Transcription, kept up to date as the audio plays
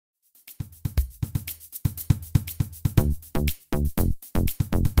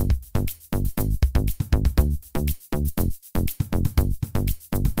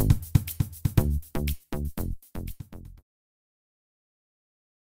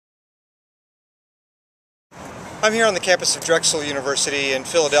I'm here on the campus of Drexel University in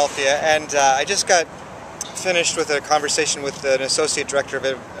Philadelphia, and I just got finished with a conversation with an associate director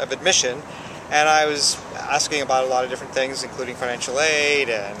of admission, and I was asking about a lot of different things, including financial aid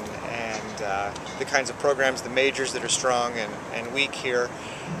and the kinds of programs, the majors that are strong and weak here.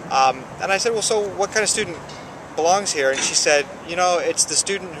 And I said, well, so what kind of student belongs here? And she said, you know, it's the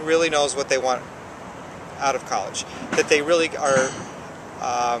student who really knows what they want out of college, that they really are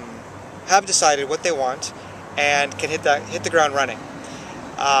have decided what they want and can hit the ground running.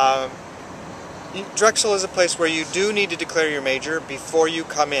 Drexel is a place where you do need to declare your major before you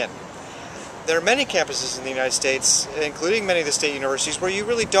come in. There are many campuses in the United States, including many of the state universities, where you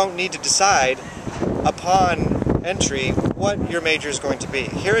really don't need to decide upon entry what your major is going to be.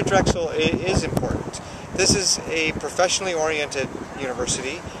 Here at Drexel, it is important. This is a professionally oriented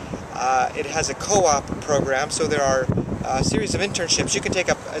university. It has a co-op program, so there are a series of internships. You can take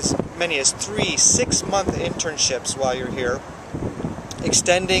up as many as 3 6-month internships while you're here,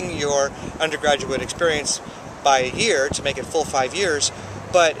 extending your undergraduate experience by a year to make it full 5 years,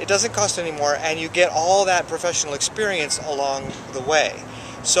 but it doesn't cost any more, and you get all that professional experience along the way.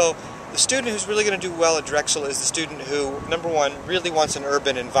 So the student who's really going to do well at Drexel is the student who, number one, really wants an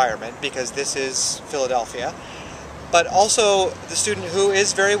urban environment, because this is Philadelphia, but also the student who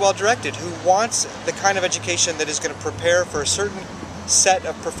is very well directed, who wants the kind of education that is going to prepare for a certain set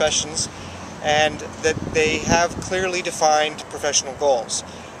of professions, and that they have clearly defined professional goals,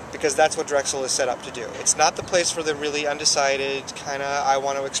 because that's what Drexel is set up to do. It's not the place for the really undecided, kind of I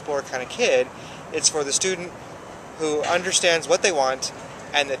want to explore kind of kid. It's for the student who understands what they want,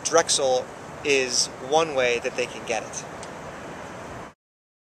 and that Drexel is one way that they can get it.